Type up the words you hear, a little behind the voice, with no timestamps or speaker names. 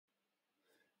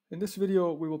In this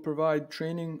video, we will provide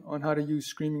training on how to use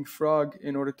Screaming Frog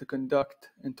in order to conduct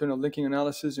internal linking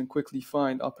analysis and quickly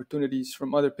find opportunities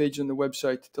from other pages on the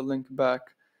website to link back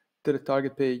to the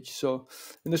target page. So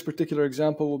in this particular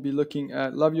example, we'll be looking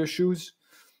at Love Your Shoes.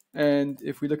 And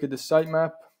if we look at the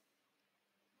sitemap,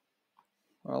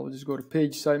 we'll just go to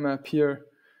page sitemap here,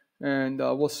 and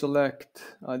we'll select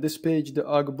this page, the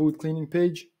UGG boot cleaning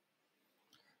page.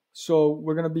 So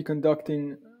we're going to be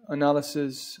conducting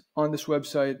analysis on this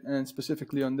website and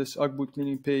specifically on this UGG boot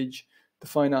cleaning page to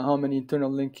find out how many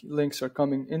internal links are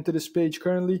coming into this page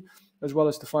currently, as well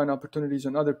as to find opportunities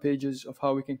on other pages of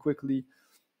how we can quickly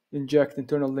inject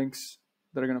internal links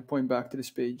that are going to point back to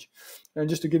this page. And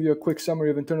just to give you a quick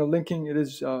summary of internal linking, it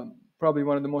is probably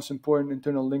one of the most important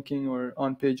internal linking or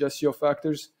on-page SEO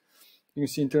factors. You can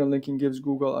see internal linking gives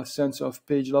Google a sense of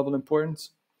page level importance.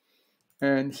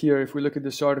 And here, if we look at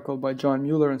this article by John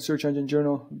Mueller in Search Engine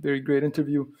Journal, very great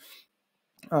interview.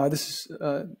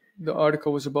 The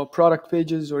article was about product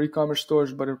pages or e-commerce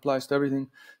stores, but it applies to everything.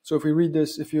 So if we read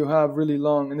this, if you have really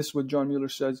long, and this is what John Mueller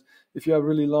says, if you have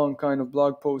really long kind of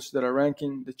blog posts that are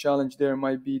ranking, the challenge there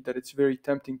might be that it's very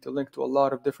tempting to link to a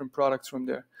lot of different products from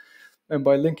there. And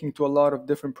by linking to a lot of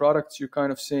different products, you're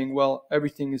kind of saying, well,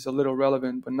 everything is a little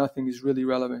relevant, but nothing is really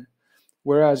relevant.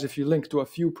 Whereas if you link to a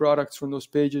few products from those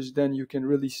pages, then you can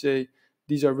really say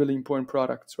these are really important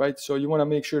products, right? So you want to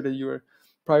make sure that you're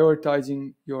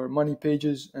prioritizing your money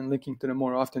pages and linking to them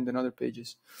more often than other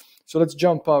pages. So let's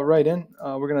jump right in.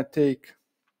 We're going to take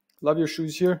Love Your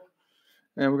Shoes here,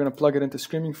 and we're going to plug it into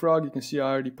Screaming Frog. You can see I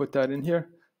already put that in here,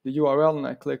 the URL, and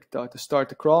I clicked to start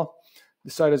the crawl. The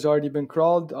site has already been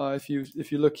crawled. If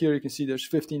you look here, you can see there's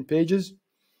 15 pages.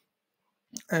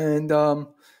 And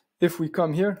if we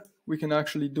come here, we can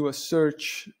actually do a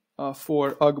search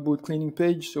for UGG boot cleaning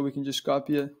page. So we can just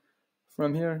copy it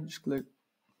from here. Just click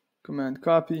Command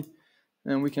Copy,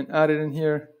 and we can add it in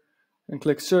here and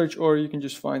click Search, or you can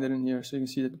just find it in here. So you can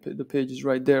see that the page is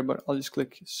right there, but I'll just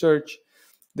click Search.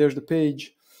 There's the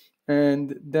page.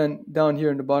 And then down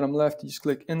here in the bottom left, you just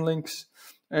click In Links,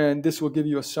 and this will give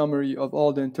you a summary of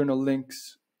all the internal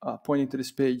links pointing to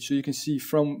this page. So you can see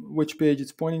from which page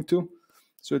it's pointing to.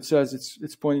 So it says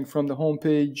it's pointing from the home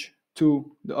page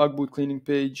to the UGG boot cleaning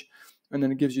page, and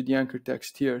then it gives you the anchor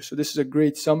text here. So this is a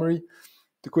great summary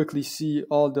to quickly see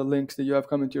all the links that you have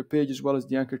coming to your page, as well as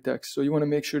the anchor text. So you want to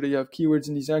make sure that you have keywords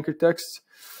in these anchor texts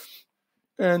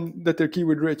and that they're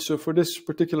keyword rich. So for this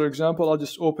particular example, I'll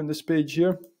just open this page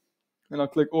here, and I'll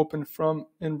click Open From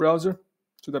in Browser.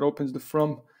 So that opens the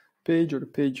From page, or the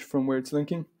page from where it's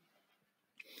linking.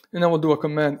 And then we'll do a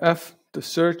Command F to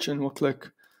search, and we'll click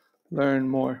Learn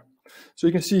More. So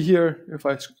you can see here, if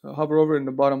I hover over in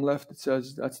the bottom left, it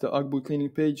says that's the UGG boot cleaning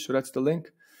page, so that's the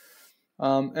link.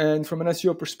 And from an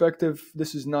SEO perspective,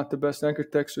 this is not the best anchor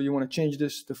text, so you want to change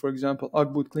this to, for example,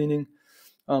 UGG boot cleaning.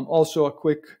 Also, a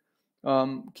quick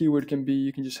keyword can be,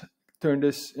 you can just turn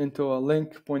this into a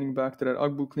link pointing back to that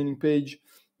UGG boot cleaning page.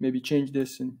 Maybe change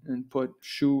this and put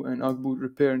shoe and UGG boot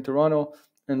repair in Toronto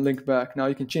and link back. Now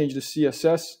you can change the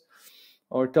CSS,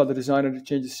 or tell the designer to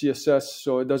change the CSS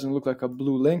so it doesn't look like a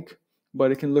blue link,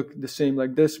 but it can look the same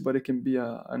like this, but it can be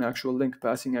an actual link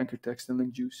passing anchor text and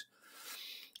link juice.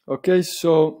 Okay,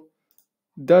 so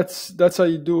that's how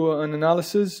you do an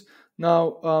analysis.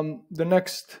 Now, the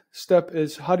next step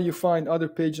is, how do you find other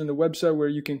pages on the website where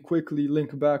you can quickly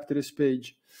link back to this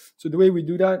page? So the way we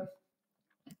do that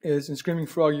is in Screaming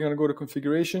Frog, you're going to go to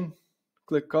Configuration,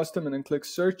 click Custom, and then click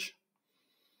Search.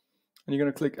 And you're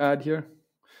going to click Add here.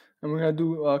 And we're going to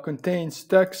do contains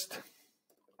text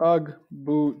UGG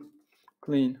boot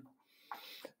clean.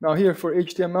 Now here for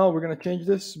HTML, we're going to change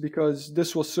this because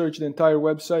this will search the entire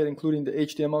website, including the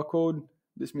HTML code.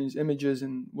 This means images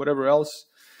and whatever else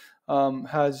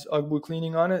has UGG boot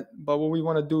cleaning on it. But what we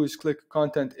want to do is click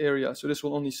Content Area. So this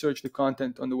will only search the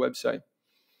content on the website.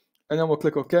 And then we'll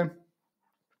click OK.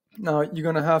 Now you're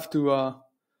going to have to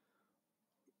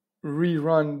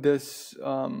rerun this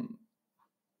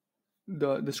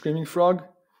the Screaming Frog.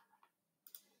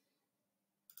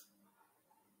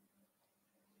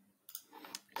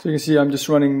 So you can see I'm just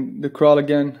running the crawl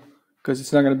again because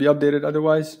it's not going to be updated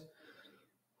otherwise.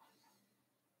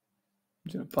 I'm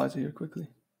just going to pause it here quickly.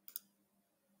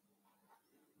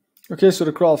 Okay, so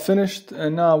the crawl finished,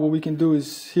 and now what we can do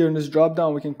is here in this drop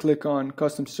down we can click on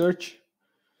Custom Search,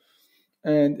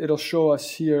 and it'll show us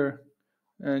here,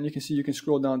 and you can see you can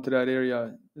scroll down to that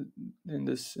area in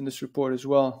this report as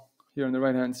well. Here on the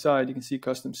right hand side you can see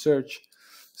Custom Search,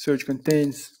 Search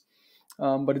Contains.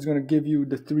 But it's going to give you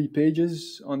the 3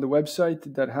 pages on the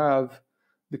website that have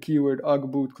the keyword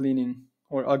UGG boot cleaning,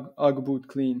 or UGG boot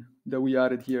clean, that we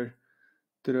added here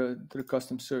to the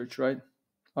custom search, right?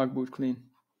 boot clean.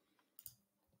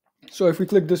 So if we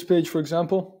click this page, for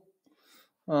example,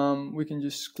 we can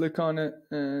just click on it,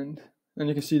 and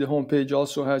you can see the home page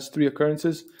also has 3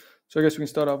 occurrences. So I guess we can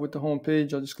start off with the home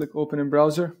page. I'll just click open in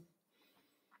browser,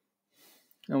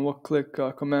 and we'll click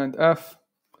Command F,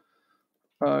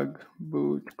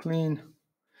 boot clean,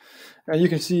 and you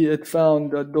can see it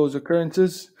found those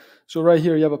occurrences. So right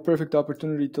here, you have a perfect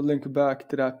opportunity to link back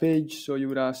to that page. So you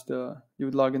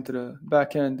would log into the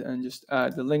backend and just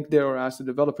add the link there, or ask the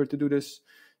developer to do this.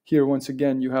 Here, once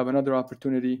again, you have another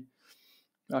opportunity.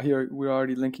 Here, we're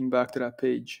already linking back to that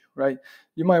page, right?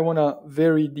 You might want to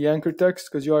vary the anchor text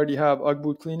because you already have UGG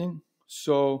boot cleaning.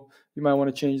 So you might want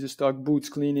to change this to UGG boots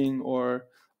cleaning or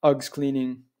UGGs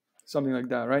cleaning, something like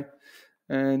that, right?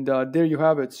 And there you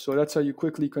have it. So that's how you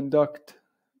quickly conduct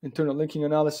internal linking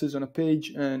analysis on a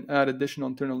page and add additional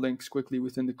internal links quickly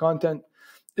within the content.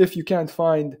 If you can't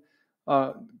find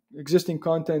existing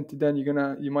content, then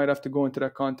you might have to go into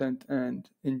that content and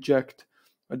inject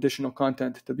additional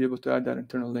content to be able to add that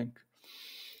internal link.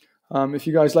 If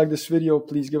you guys like this video,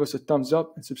 please give us a thumbs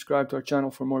up and subscribe to our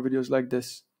channel for more videos like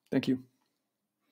this. Thank you.